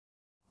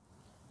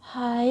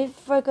Hi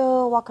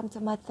Virgo, welcome to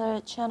my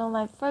third channel,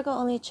 my Virgo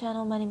only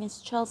channel. My name is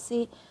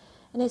Chelsea.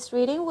 In this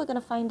reading, we're going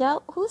to find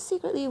out who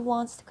secretly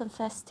wants to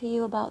confess to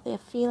you about their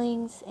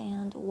feelings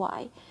and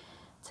why.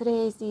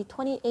 Today is the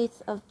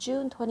 28th of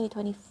June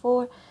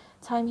 2024.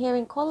 Time here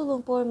in Kuala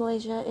Lumpur,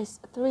 Malaysia is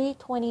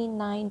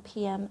 3:29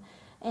 p.m.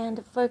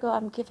 And Virgo,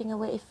 I'm giving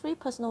away a free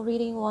personal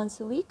reading once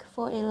a week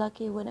for a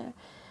lucky winner.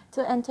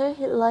 To enter,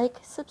 hit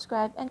like,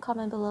 subscribe, and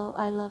comment below.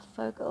 I love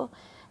Virgo.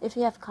 If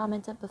you have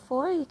commented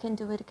before, you can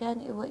do it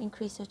again. It will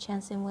increase your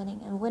chance in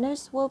winning, and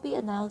winners will be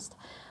announced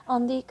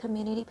on the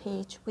community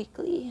page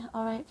weekly.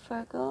 Alright,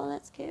 Virgo,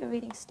 let's get a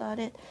reading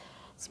started.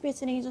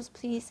 Spirits and angels,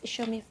 please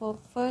show me for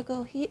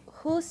Virgo.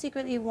 Who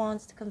secretly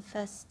wants to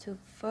confess to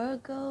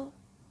Virgo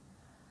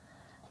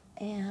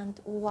and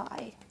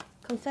why?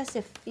 Confess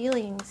your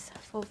feelings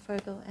for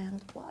Virgo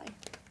and why.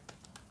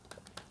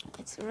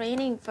 It's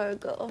raining,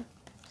 Virgo.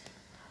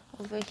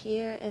 Over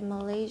here in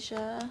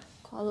Malaysia,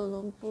 Kuala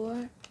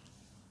Lumpur.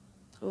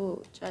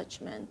 Oh,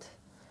 judgment.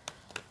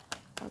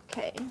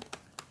 Okay.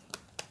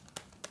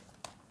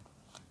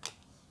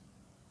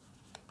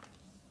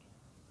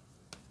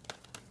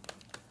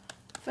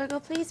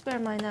 Virgo, please bear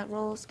in mind that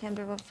roles can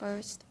be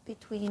reversed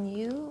between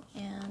you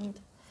and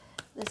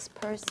this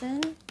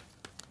person.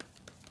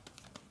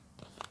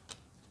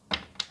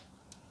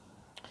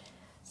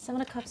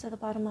 Seven of Cups at the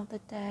bottom of the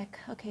deck.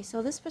 Okay,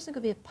 so this person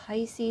could be a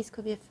Pisces,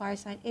 could be a fire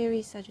sign,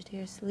 Aries,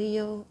 Sagittarius,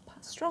 Leo,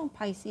 strong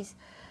Pisces,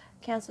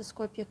 Cancer,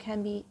 Scorpio,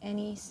 can be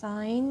any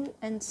sign,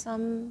 and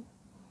some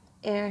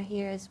air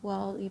here as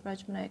well, Libra,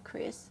 Gemini,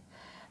 Aquarius.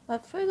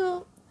 But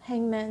Virgo,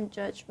 Hangman,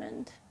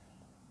 Judgment.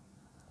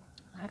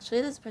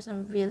 Actually, this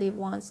person really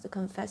wants to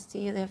confess to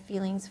you their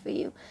feelings for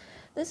you.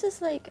 This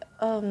is like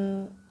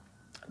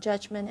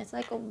judgment. It's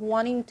like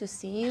wanting to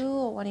see you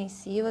or wanting to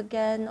see you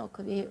again, or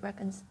could be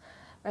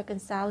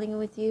reconciling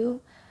with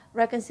you.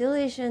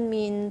 Reconciliation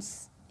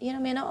means,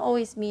 may not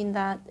always mean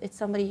that it's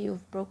somebody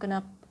you've broken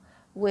up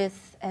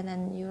with and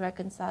then you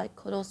reconcile. It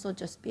could also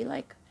just be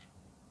like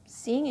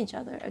seeing each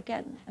other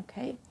again.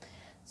 Okay,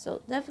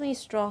 so definitely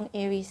strong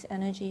Aries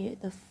energy.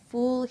 The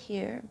Fool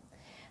here,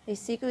 they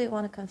secretly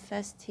want to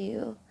confess to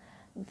you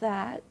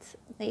that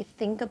they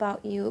think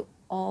about you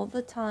all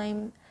the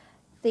time,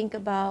 think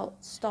about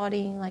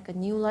starting like a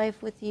new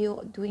life with you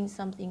or doing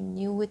something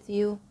new with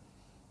you.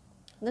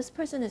 This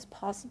person is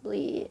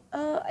possibly,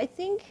 I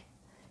think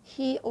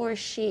he or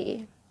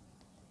she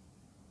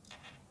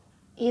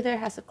either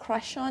has a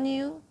crush on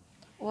you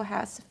or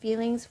has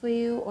feelings for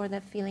you, or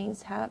that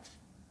feelings have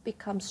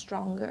become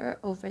stronger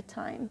over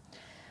time.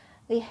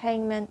 The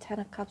Hangman, Ten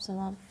of Cups and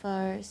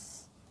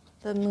Reverse,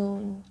 the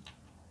Moon,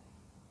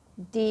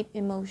 deep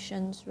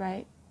emotions,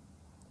 right?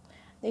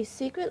 They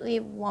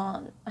secretly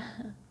want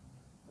a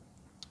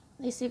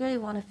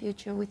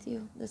future with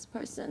you, this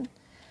person,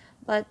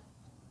 but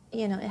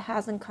it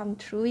hasn't come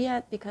true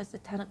yet because the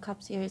Ten of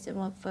Cups here is in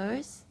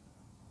reverse.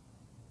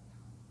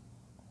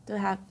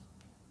 To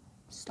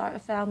start a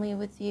family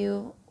with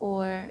you,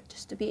 or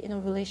just to be in a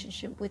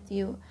relationship with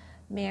you,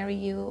 marry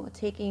you, or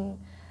taking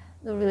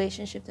the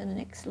relationship to the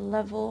next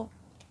level,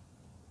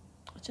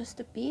 just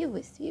to be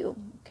with you.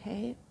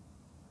 Okay,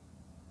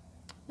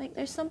 like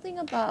there's something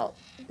about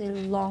the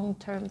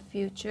long-term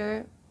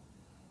future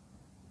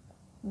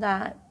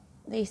that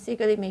they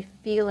secretly may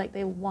feel like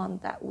they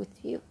want that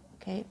with you.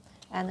 Okay,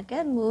 and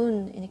again,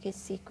 Moon indicates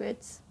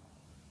secrets.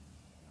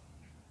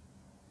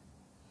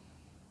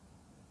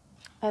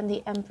 And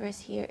the Empress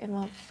here in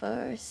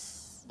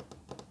reverse.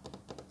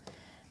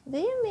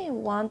 They may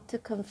want to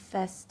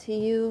confess to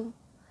you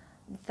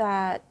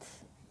that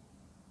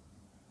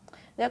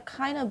they're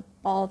kind of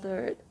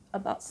bothered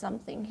about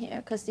something here,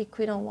 because the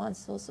Queen of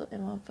Wands also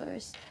in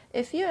reverse.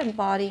 If you're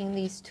embodying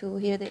these two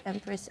here, the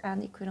Empress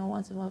and the Queen of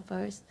Wands in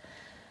reverse,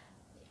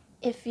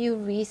 if you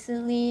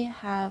recently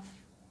have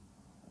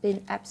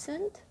been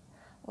absent,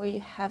 or you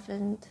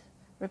haven't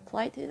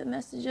replied to the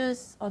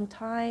messages on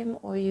time,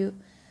 or you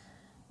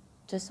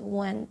just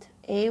went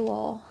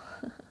AWOL,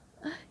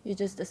 you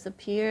just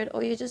disappeared,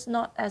 or you're just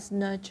not as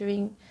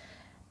nurturing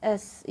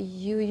as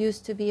you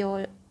used to be,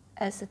 or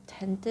as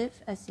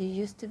attentive as you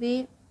used to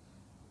be,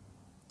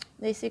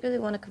 they secretly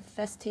want to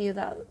confess to you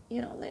that,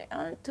 they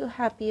aren't too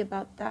happy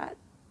about that.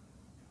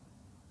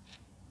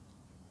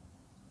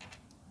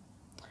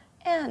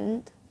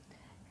 And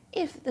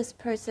if this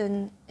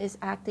person is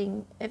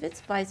acting, if it's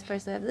vice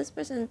versa, if this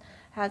person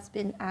has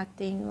been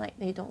acting like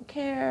they don't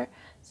care,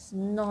 it's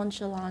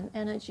nonchalant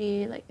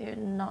energy, like they're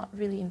not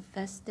really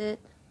invested,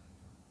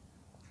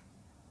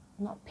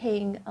 not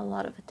paying a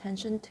lot of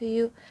attention to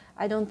you,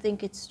 I don't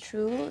think it's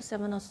true.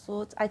 Seven of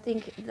Swords, I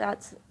think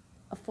that's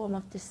a form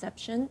of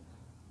deception.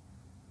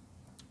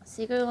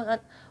 Secretly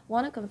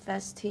want to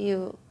confess to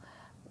you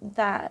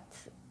that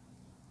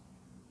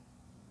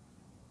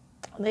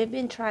they've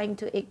been trying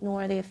to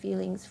ignore their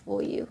feelings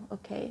for you,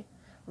 okay?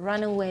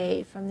 Run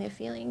away from their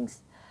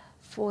feelings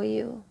for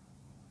you.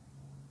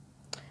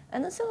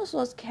 And the Seven of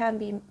Swords can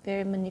be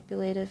very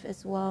manipulative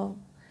as well.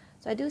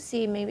 So I do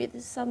see maybe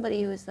this is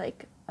somebody who is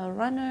like a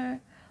runner,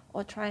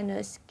 or trying to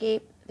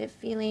escape their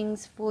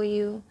feelings for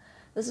you.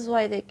 This is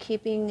why they're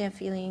keeping their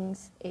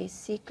feelings a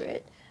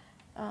secret.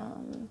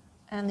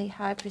 And the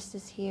High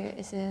Priestess here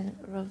is in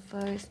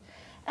reverse.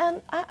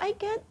 And I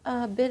get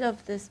a bit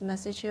of this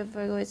message here,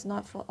 Virgo. It's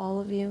not for all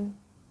of you.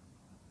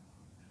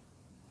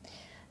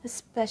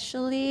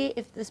 Especially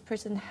if this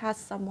person has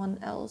someone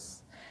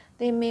else.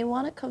 They may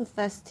want to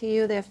confess to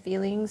you their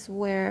feelings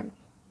where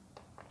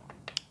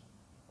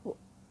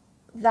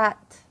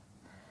that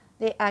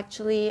they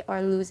actually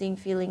are losing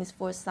feelings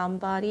for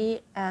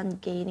somebody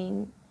and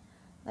gaining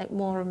like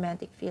more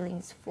romantic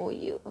feelings for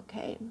you,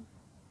 okay?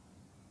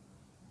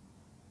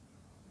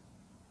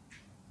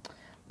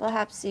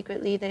 Perhaps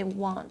secretly they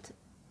want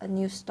a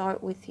new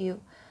start with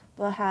you.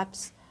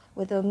 Perhaps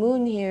with the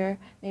moon here,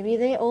 maybe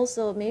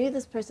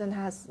this person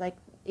has like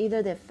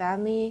either their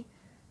family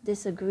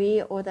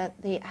disagree or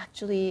that they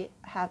actually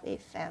have a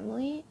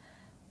family,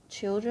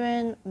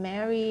 children,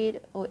 married,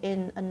 or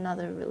in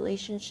another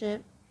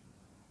relationship.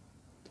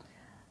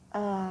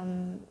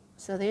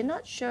 So they're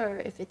not sure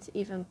if it's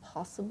even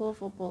possible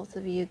for both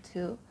of you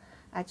to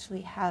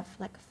actually have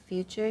like a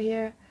future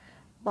here,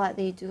 but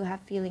they do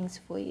have feelings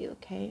for you,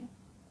 okay?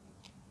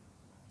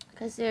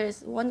 Because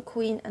there's one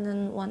queen and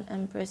then one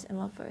empress in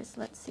reverse.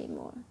 Let's see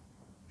more.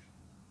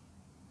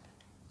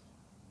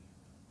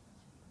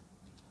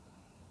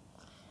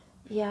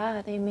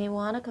 Yeah, they may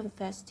want to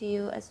confess to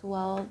you as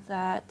well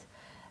that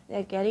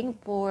they're getting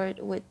bored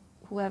with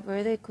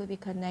whoever they could be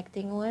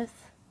connecting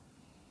with.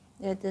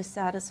 They're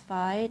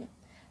dissatisfied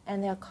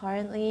and they're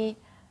currently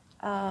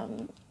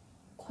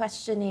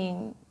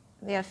questioning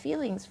their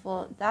feelings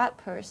for that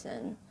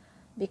person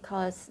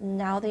because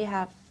now they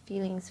have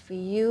feelings for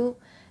you.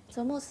 It's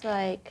almost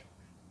like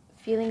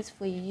feelings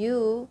for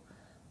you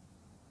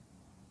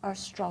are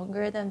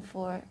stronger than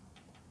for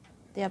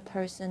their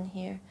person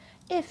here.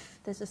 If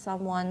this is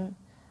someone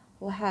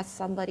who has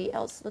somebody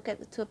else, look at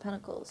the Two of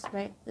Pentacles,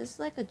 right? This is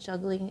like a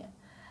juggling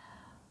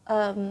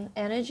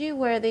energy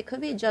where they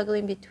could be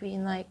juggling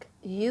between like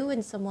you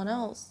and someone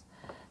else.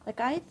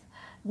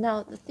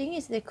 Now the thing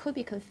is, they could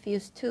be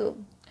confused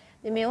too.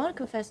 They may want to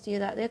confess to you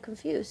that they're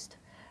confused,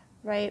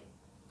 right?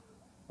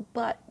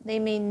 But they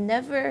may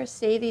never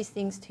say these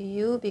things to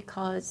you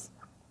because,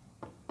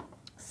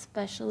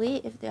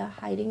 especially if they're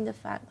hiding the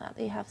fact that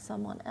they have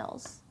someone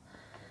else.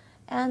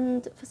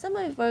 And for some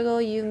of Virgo,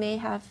 you may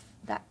have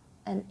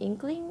an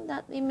inkling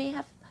that they may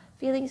have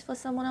feelings for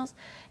someone else.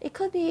 It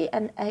could be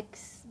an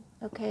ex,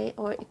 okay,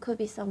 or it could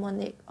be someone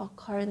they are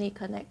currently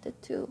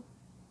connected to.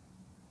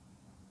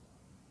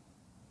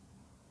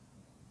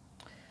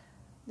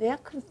 They are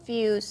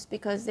confused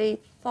because they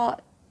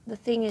thought, the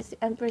thing is,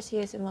 the Empress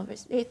here is in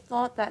reverse. They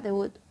thought that they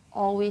would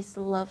always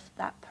love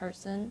that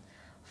person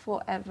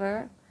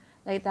forever.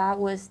 Like that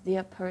was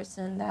their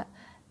person,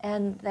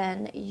 and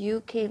then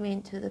you came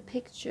into the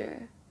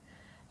picture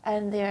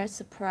and they're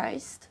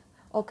surprised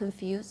or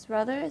confused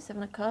rather,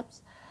 Seven of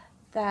Cups,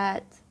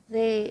 that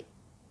they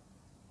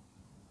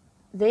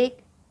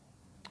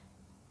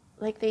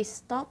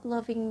stop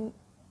loving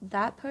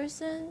that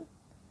person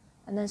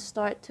and then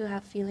start to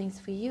have feelings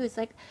for you. It's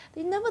like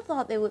they never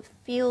thought they would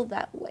feel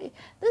that way.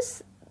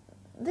 This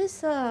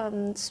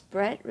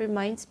spread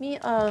reminds me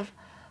of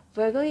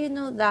Virgo. You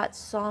know that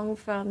song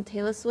from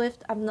Taylor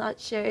Swift? I'm not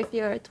sure if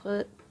you're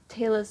a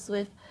Taylor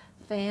Swift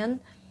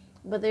fan,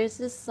 but there's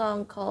this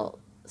song called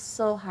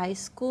So High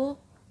School.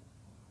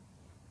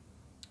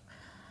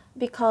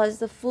 Because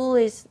the Fool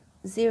is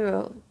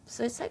 0.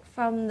 So it's like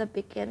from the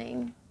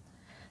beginning.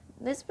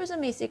 This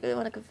person may secretly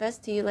want to confess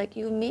to you, like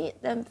you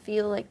made them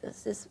feel like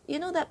this, you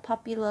know, that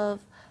puppy love,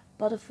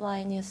 butterfly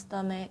in your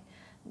stomach,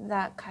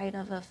 that kind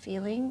of a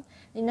feeling.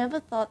 They never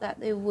thought that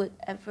they would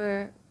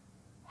ever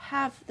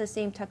have the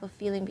same type of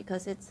feeling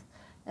because that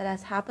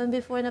has happened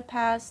before in the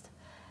past,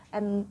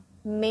 and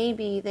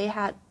maybe they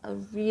had a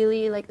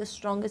really like the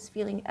strongest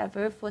feeling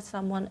ever for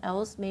someone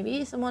else,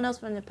 maybe someone else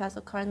from the past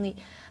or currently,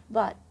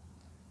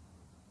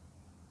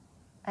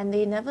 and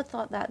they never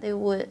thought that they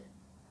would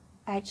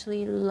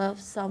actually love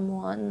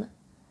someone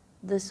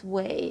this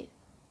way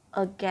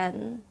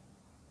again.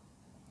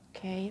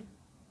 Okay.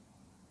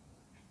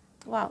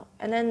 Wow.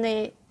 And then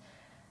they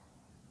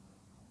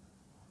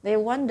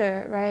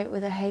wonder, right,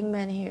 with a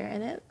Hangman here,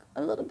 and they're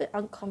a little bit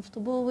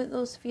uncomfortable with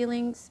those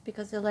feelings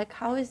because they're like,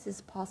 how is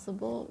this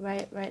possible,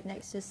 right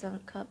next to Seven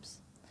of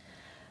Cups.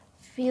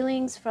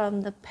 Feelings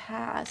from the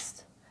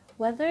past,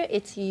 whether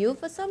it's you,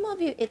 for some of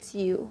you it's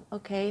you,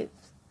 okay,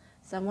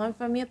 someone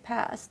from your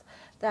past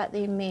that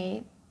they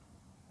may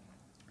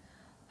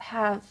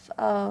have,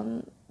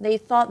 they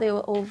thought they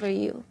were over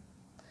you.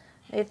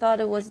 They thought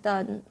it was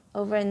done,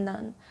 over and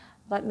done.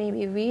 But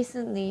maybe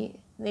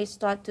recently they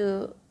start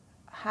to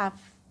have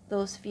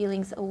those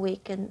feelings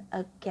awaken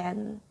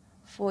again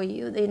for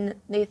you.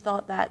 They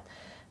thought that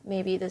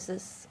maybe this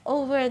is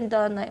over and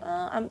done, like,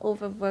 oh, I'm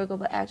over Virgo,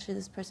 but actually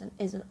this person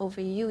isn't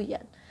over you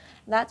yet.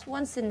 That's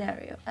one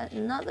scenario.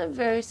 Another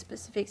very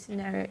specific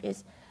scenario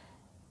is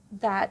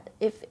that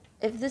if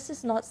this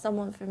is not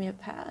someone from your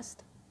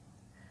past,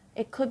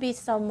 it could be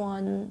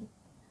someone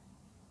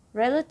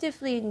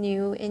relatively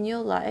new in your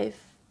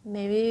life,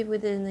 maybe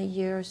within a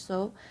year or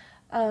so,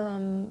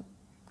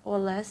 or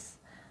less,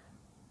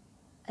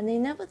 and they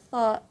never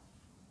thought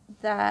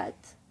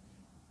that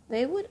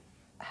they would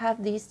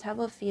have these type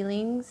of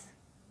feelings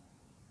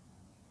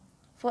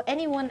for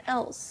anyone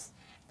else.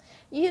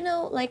 You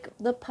know, like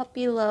the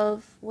puppy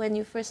love, when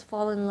you first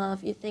fall in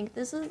love, you think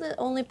this is the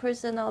only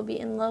person I'll be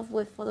in love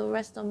with for the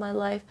rest of my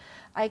life.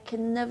 I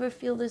can never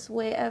feel this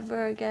way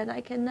ever again.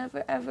 I can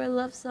never ever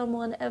love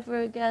someone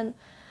ever again.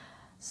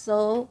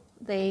 So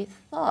they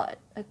thought,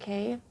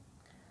 okay?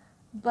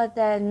 But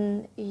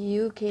then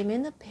you came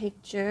in the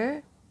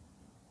picture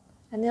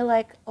and they're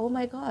like, oh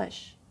my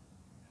gosh,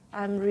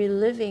 I'm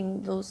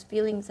reliving those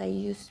feelings I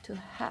used to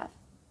have.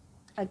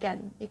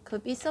 Again, it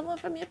could be someone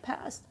from your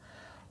past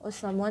or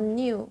someone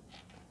new.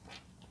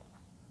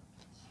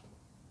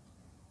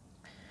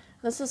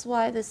 This is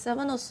why the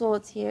Seven of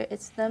Swords here,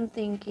 it's them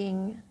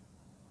thinking,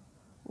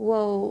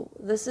 whoa,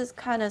 this is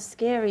kind of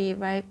scary,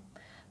 right?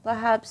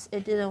 Perhaps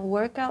it didn't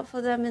work out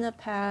for them in the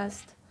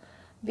past,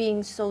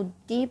 being so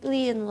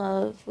deeply in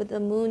love with the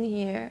moon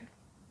here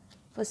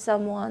for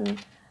someone,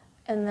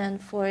 and then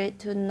for it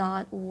to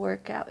not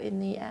work out in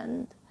the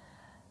end.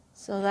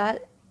 So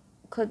that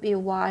could be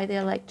why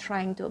they're like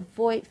trying to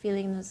avoid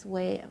feeling this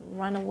way and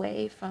run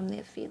away from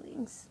their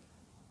feelings.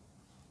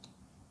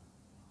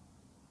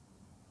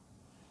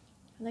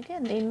 And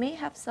again, they may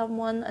have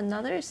someone,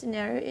 another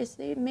scenario is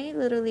they may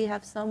literally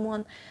have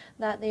someone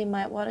that they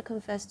might want to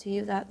confess to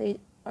you that they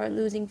are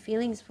losing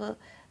feelings for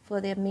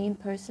their main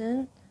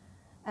person,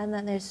 and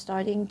then they're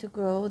starting to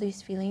grow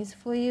these feelings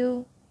for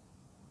you.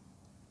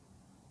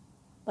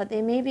 But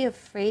they may be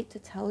afraid to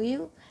tell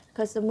you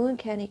because the moon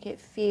can indicate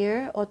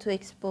fear or to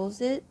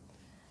expose it,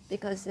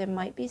 because there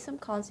might be some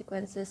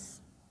consequences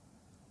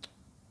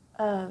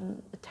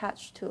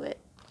attached to it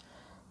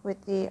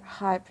with the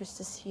High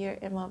Priestess here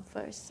in one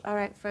verse.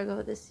 Alright,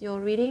 Virgo, this is your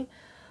reading.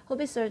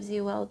 Hope it serves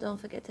you well. Don't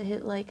forget to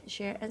hit like,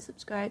 share, and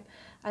subscribe.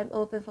 I'm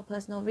open for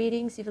personal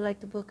readings. If you'd like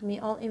to book me,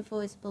 all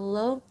info is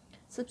below.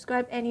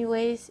 Subscribe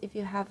anyways if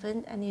you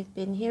haven't and you've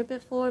been here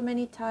before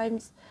many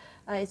times.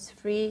 It's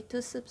free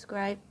to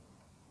subscribe.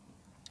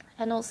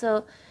 And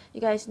also, you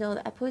guys know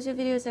that I post your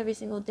videos every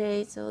single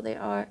day, so they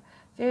are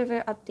very,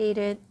 very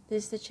updated.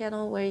 This is the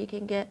channel where you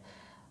can get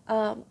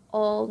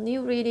all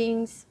new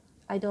readings.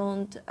 I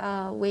don't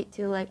wait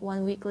till like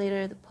 1 week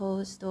later to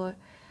post or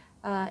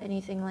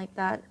anything like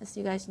that. As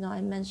you guys know,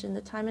 I mention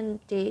the time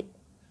and date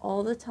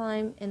all the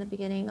time in the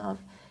beginning of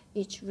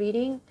each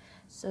reading,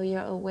 so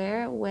you're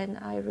aware when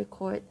I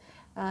record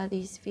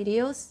these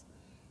videos.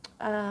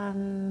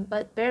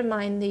 But bear in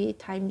mind the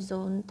time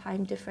zone,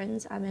 time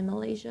difference. I'm in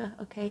Malaysia,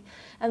 okay?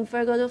 And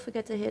Virgo, don't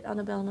forget to hit on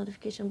the bell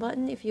notification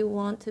button if you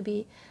want to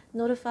be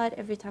notified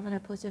every time when I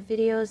post your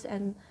videos.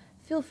 And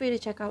feel free to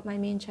check out my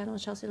main channel,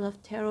 Chelsea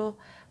Love Tarot.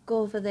 Go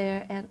over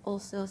there and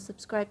also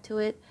subscribe to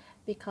it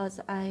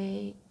because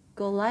I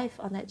go live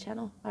on that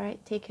channel. All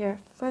right, take care,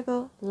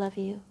 Virgo. Love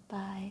you.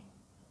 Bye.